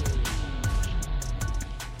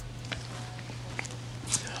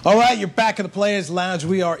 All right, you're back in the Players Lounge.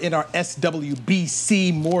 We are in our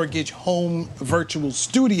SWBC Mortgage Home Virtual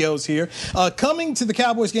Studios here. Coming to the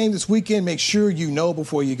Cowboys game this weekend, make sure you know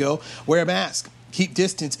before you go, wear a mask. Keep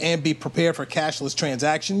distance and be prepared for cashless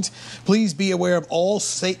transactions. Please be aware of all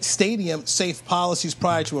stadium safe policies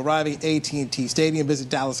prior to arriving at AT&T Stadium. Visit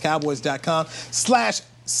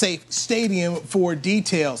DallasCowboys.com/safe stadium for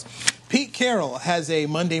details. Pete Carroll has a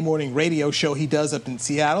Monday morning radio show he does up in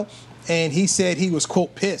Seattle, and he said he was,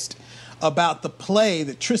 quote, pissed about the play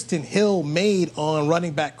that Tristan Hill made on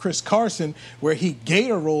running back Chris Carson, where he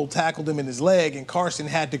gator rolled, tackled him in his leg, and Carson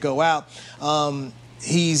had to go out.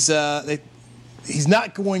 He's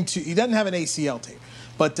not going to – he doesn't have an ACL tear,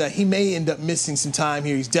 but he may end up missing some time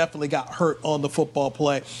here. He's definitely got hurt on the football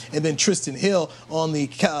play. And then Tristan Hill on the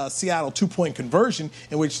Seattle two-point conversion,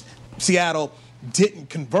 in which Seattle didn't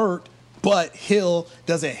convert, but Hill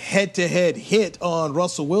does a head-to-head hit on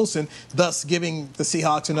Russell Wilson, thus giving the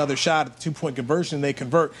Seahawks another shot at the two-point conversion, and they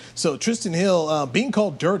convert. So Tristan Hill being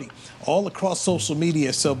called dirty all across social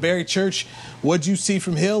media. So, Barry Church, what'd you see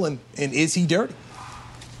from Hill, and is he dirty?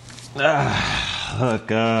 Look,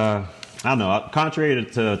 I don't know. Contrary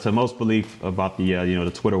to most belief about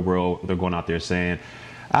the Twitter world, they're going out there saying,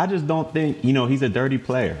 I just don't think he's a dirty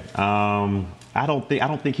player. I don't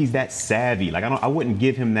think he's that savvy. Like I wouldn't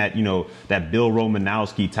give him that that Bill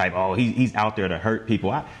Romanowski type. Oh, he's out there to hurt people.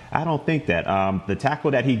 I don't think that. The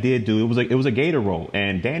tackle that he did do, it was a gator roll.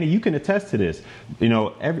 And Danny, you can attest to this.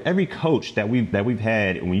 Every coach that we've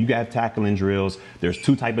had, when you got tackling drills, there's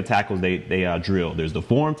two type of tackles they drill. There's the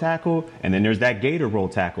form tackle, and then there's that gator roll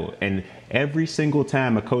tackle. And every single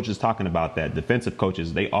time a coach is talking about that, defensive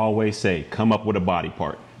coaches, they always say, come up with a body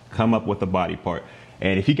part. Come up with a body part.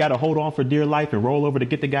 And if you got to hold on for dear life and roll over to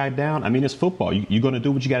get the guy down, I mean, it's football. You're going to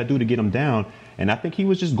do what you got to do to get him down. And I think he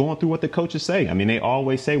was just going through what the coaches say. I mean, they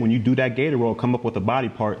always say when you do that gator roll, come up with a body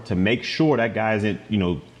part to make sure that guy isn't,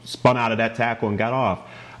 spun out of that tackle and got off.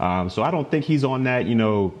 So I don't think he's on that,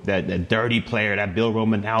 that dirty player, that Bill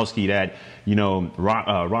Romanowski, that,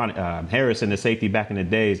 Ron Harrison, the safety back in the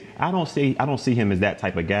days. I don't see him as that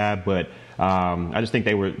type of guy, but I just think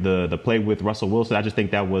they were the play with Russell Wilson. I just think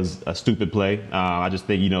that was a stupid play. I just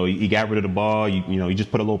think, he got rid of the ball. He just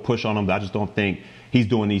put a little push on him. But I just don't think he's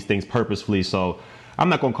doing these things purposefully. So I'm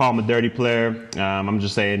not going to call him a dirty player. I'm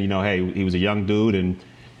just saying, hey, he was a young dude and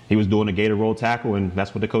he was doing a gator roll tackle, and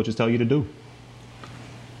that's what the coaches tell you to do.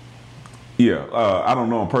 Yeah, I don't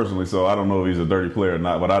know him personally, so I don't know if he's a dirty player or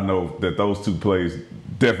not, but I know that those two plays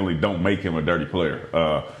definitely don't make him a dirty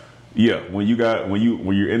player. Yeah, when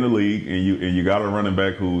you're in the league and you got a running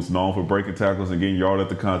back who's known for breaking tackles and getting yard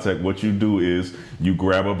after contact, what you do is you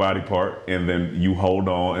grab a body part and then you hold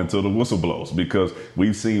on until the whistle blows. Because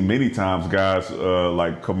we've seen many times guys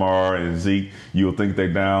like Kamara and Zeke, you'll think they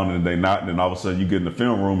down and they not, and then all of a sudden you get in the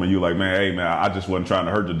film room and you're like, man, I just wasn't trying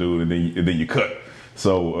to hurt the dude, and then you cut.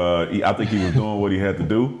 So I think he was doing what he had to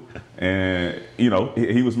do, and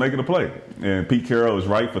he was making a play. And Pete Carroll is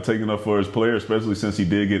right for taking up for his player, especially since he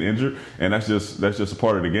did get injured, and that's just a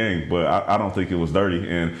part of the game. But I don't think it was dirty.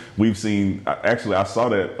 And we've seen, actually, I saw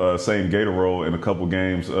that same gator roll in a couple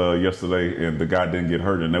games yesterday, and the guy didn't get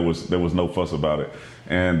hurt, and there was no fuss about it.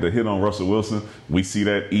 And the hit on Russell Wilson, we see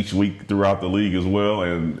that each week throughout the league as well,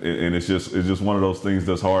 and it's just one of those things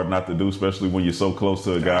that's hard not to do, especially when you're so close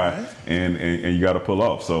to a guy and you got to pull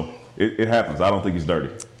off. So it happens. I don't think he's dirty.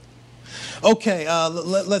 Okay,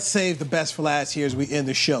 let's save the best for last here as we end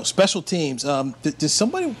the show. Special teams. Can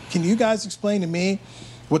you guys explain to me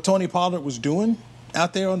what Tony Pollard was doing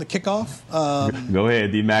out there on the kickoff? Go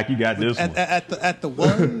ahead, D-Mac. You got this one. At the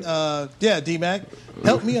one. Yeah, D-Mac.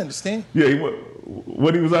 Help me understand. Yeah,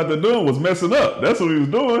 what he was out there doing was messing up. That's what he was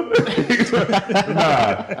doing.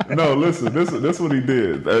 No, listen. This is what he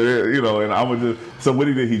did. And I would just. So what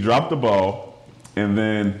he did, he dropped the ball, and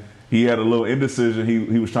then he had a little indecision.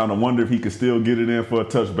 He was trying to wonder if he could still get it in for a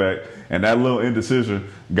touchback, and that little indecision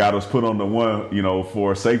got us put on the one,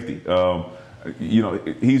 for safety.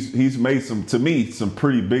 He's made some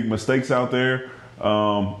pretty big mistakes out there.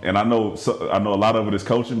 And I know a lot of it is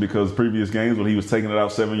coaching, because previous games when he was taking it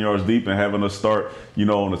out 7 yards deep and having us start,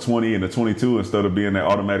 on the 20 and the 22 instead of being that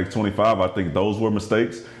automatic 25, I think those were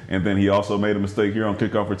mistakes. And then he also made a mistake here on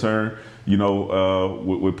kickoff return,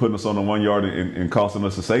 with putting us on the 1 yard and costing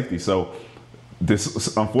us a safety. So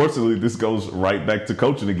unfortunately, this goes right back to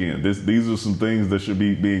coaching again. These are some things that should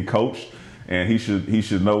be being coached. And he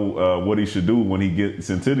should know what he should do when he gets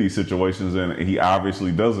into these situations, and he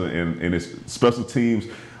obviously doesn't. And his special teams,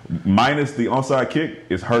 minus the onside kick,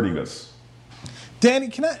 is hurting us.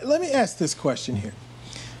 Danny, let me ask this question here.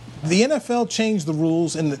 The NFL changed the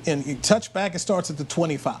rules, and touchback, it starts at the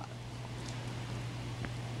 25.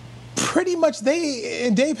 Pretty much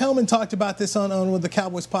and Dave Hellman talked about this on with the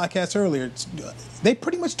Cowboys podcast earlier. They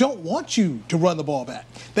pretty much don't want you to run the ball back.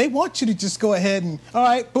 They want you to just go ahead and, all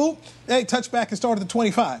right, boom, hey, touchback and start at the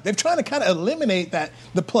 25. They're trying to kind of eliminate the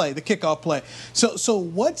kickoff play. So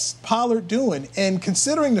what's Pollard doing? And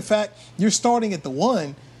considering the fact you're starting at the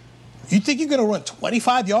 1, you think you're going to run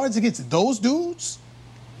 25 yards against those dudes?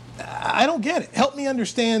 I don't get it. Help me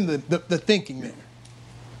understand the thinking there.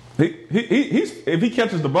 If he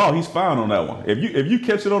catches the ball, he's fine on that one. If you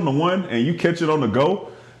catch it on the 1 and you catch it on the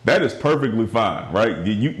go, that is perfectly fine, right?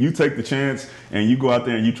 You take the chance and you go out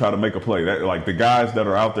there and you try to make a play. That, like, the guys that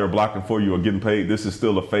are out there blocking for you are getting paid. This is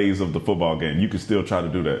still a phase of the football game. You can still try to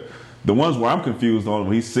do that. The ones where I'm confused on,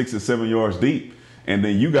 when he's 6 and 7 yards deep, and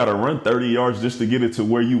then you got to run 30 yards just to get it to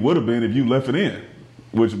where you would have been if you left it in,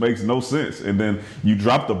 which makes no sense. And then you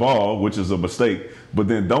drop the ball, which is a mistake, but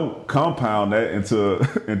then don't compound that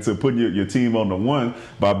into putting your team on the 1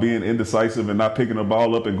 by being indecisive and not picking the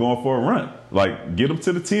ball up and going for a run. Like, get them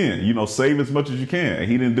to the 10, save as much as you can. And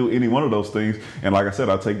he didn't do any one of those things. And like I said,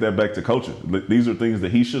 I'll take that back to coaching. These are things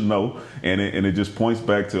that he should know. And it just points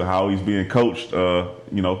back to how he's being coached,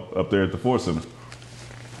 up there at the Ford Center.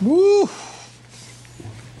 Woo.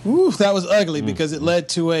 Woo, that was ugly because it led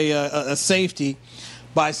to a safety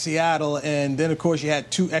by Seattle, and then of course you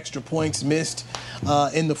had 2 extra points missed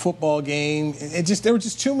in the football game. There were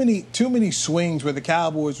just too many swings where the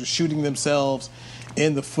Cowboys were shooting themselves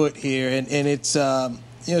in the foot here, and it's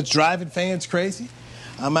it's driving fans crazy.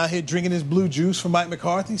 I'm out here drinking this blue juice from Mike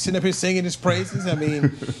McCarthy, sitting up here singing his praises. I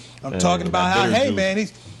mean, I'm talking about how, hey man,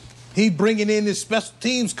 he's bringing in this special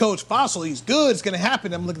teams coach, Fossil. He's good. It's going to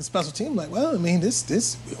happen. I'm looking at the special team like, well, I mean,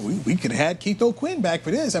 we could have had Keith O'Quinn back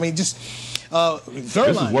for this. I mean, just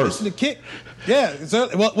Zerline, listen to kick. Yeah,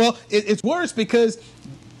 it's worse because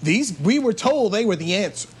we were told they were the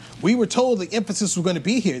answer. We were told the emphasis was going to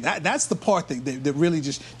be here. That's the part that really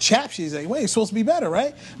just chaps you. It's like, wait, it's supposed to be better,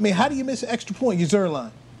 right? I mean, how do you miss an extra point? You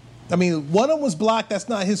Zerline. I mean, one of them was blocked. That's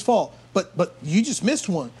not his fault. But you just missed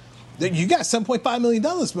one. You got $7.5 million,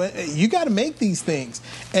 but you got to make these things.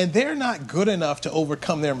 And they're not good enough to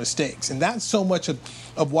overcome their mistakes. And that's so much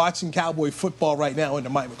of watching Cowboy football right now under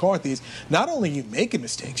Mike McCarthy is not only are you making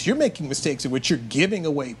mistakes, you're making mistakes in which you're giving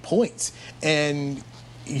away points. And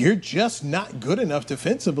you're just not good enough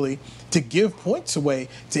defensively to give points away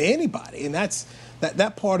to anybody. And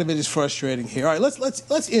that part of it is frustrating here. All right,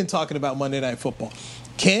 let's end talking about Monday Night Football.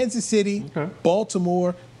 Kansas City,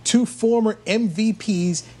 Baltimore, 2 former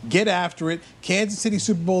MVPs get after it. Kansas City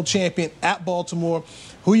Super Bowl champion at Baltimore.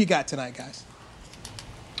 Who you got tonight, guys?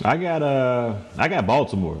 I got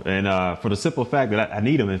Baltimore, and for the simple fact that I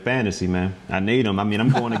need them in fantasy, man. I need them. I mean, I'm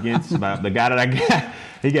going against the guy that I got.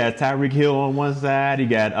 He got Tyreek Hill on one side. He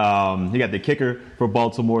got the kicker for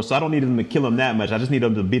Baltimore, so I don't need him to kill him that much. I just need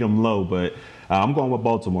him to beat him low, but. I'm going with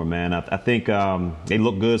Baltimore, man. I think they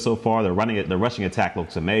look good so far. The rushing attack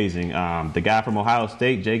looks amazing. The guy from Ohio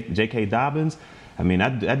State, J.K. Dobbins, I mean,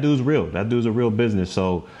 that dude's real. That dude's a real business.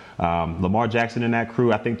 So Lamar Jackson and that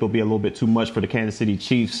crew, I think they'll be a little bit too much for the Kansas City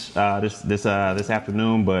Chiefs this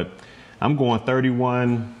afternoon. But I'm going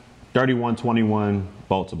 31-21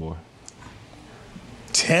 Baltimore.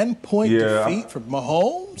 10-point defeat for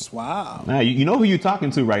Mahomes? Wow. Now, you know who you're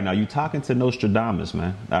talking to right now. You're talking to Nostradamus,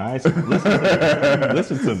 man. All right? So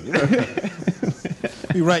listen to me.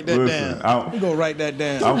 You write that down. I'm going to write that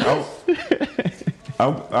down.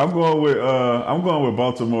 I'm going with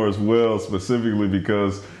Baltimore as well, specifically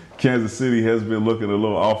because Kansas City has been looking a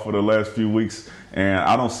little off for the last few weeks, and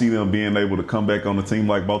I don't see them being able to come back on a team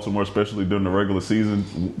like Baltimore, especially during the regular season,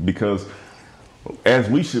 because as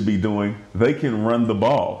we should be doing, they can run the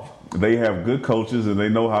ball. They have good coaches, and they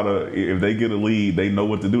know how to, if they get a lead, they know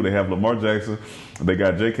what to do. They have Lamar Jackson. They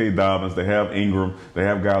got J.K. Dobbins. They have Ingram. They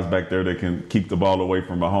have guys back there that can keep the ball away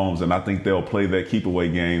from Mahomes, and I think they'll play that keep-away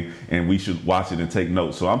game, and we should watch it and take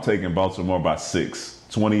notes. So I'm taking Baltimore by 6,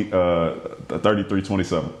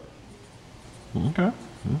 33-27. Okay.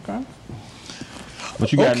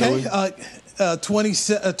 What you got, Louis?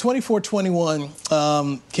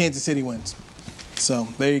 24-21, Kansas City wins. So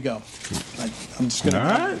there you go. I'm just going to. All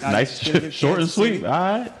right. Nice, short and sweet. All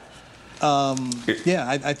right.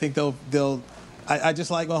 Yeah, I think they'll. I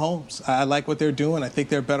just like Mahomes. I like what they're doing. I think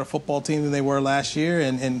they're a better football team than they were last year,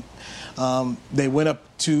 and they went up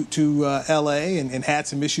to L.A. and had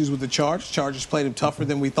some issues with the Chargers. Chargers played them tougher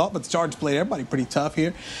than we thought, but the Chargers played everybody pretty tough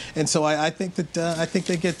here, and so I think that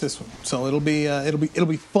they get this one. So it'll be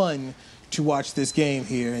fun to watch this game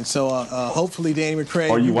here, and so hopefully Danny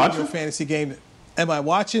McCray. Are you watching your fantasy game? Am I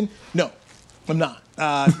watching? No, I'm not.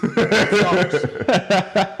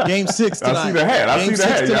 Game 6 tonight. I see the hat. I see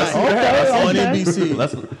the hat. On NBC.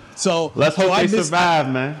 Let's hope they survive,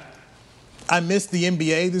 man. I missed the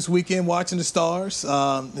NBA this weekend watching the Stars,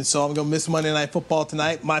 and so I'm going to miss Monday Night Football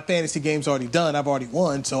tonight. My fantasy game's already done. I've already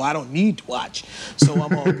won, so I don't need to watch. So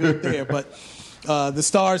I'm all good there. But the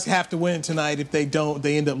Stars have to win tonight. If they don't,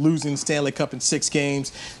 they end up losing the Stanley Cup in 6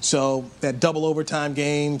 games. So that double overtime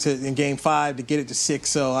game in Game 5 to get it to 6.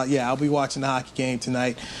 So, I'll be watching the hockey game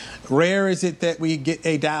tonight. Rare is it that we get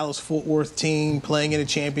a Dallas-Fort Worth team playing in a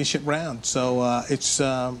championship round. So it's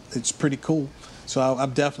pretty cool. So I'm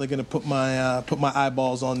definitely going to put my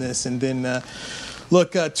eyeballs on this. And then,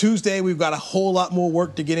 Tuesday we've got a whole lot more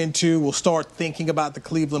work to get into. We'll start thinking about the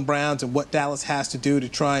Cleveland Browns and what Dallas has to do to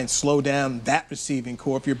try and slow down that receiving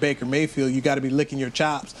core. If you're Baker Mayfield, you got to be licking your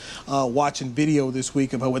chops watching video this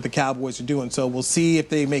week about what the Cowboys are doing. So we'll see if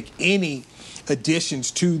they make any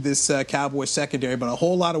additions to this Cowboys secondary, but a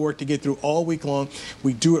whole lot of work to get through all week long.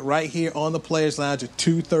 We do it right here on the Players Lounge at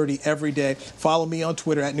 2:30 every day. Follow me on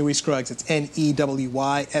Twitter at Newy Scruggs. It's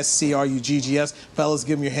NEWYSCRUGGS. Fellas,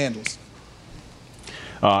 give them your handles.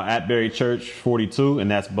 At Barry Church 42,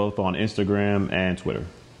 and that's both on Instagram and Twitter.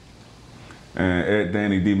 And at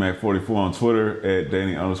Danny DMac44 on Twitter, at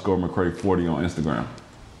Danny_McCray40 on Instagram.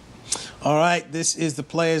 All right, this is the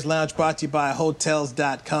Players Lounge brought to you by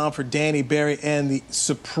Hotels.com for Danny, Barry, and the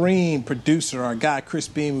supreme producer, our guy Chris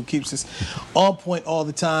Beam, who keeps us on point all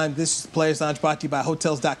the time. This is the Players Lounge brought to you by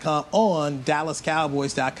Hotels.com on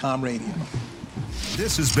DallasCowboys.com radio.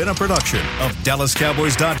 This has been a production of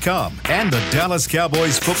DallasCowboys.com and the Dallas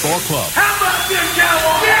Cowboys Football Club. How about them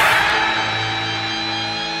Cowboys? Yeah!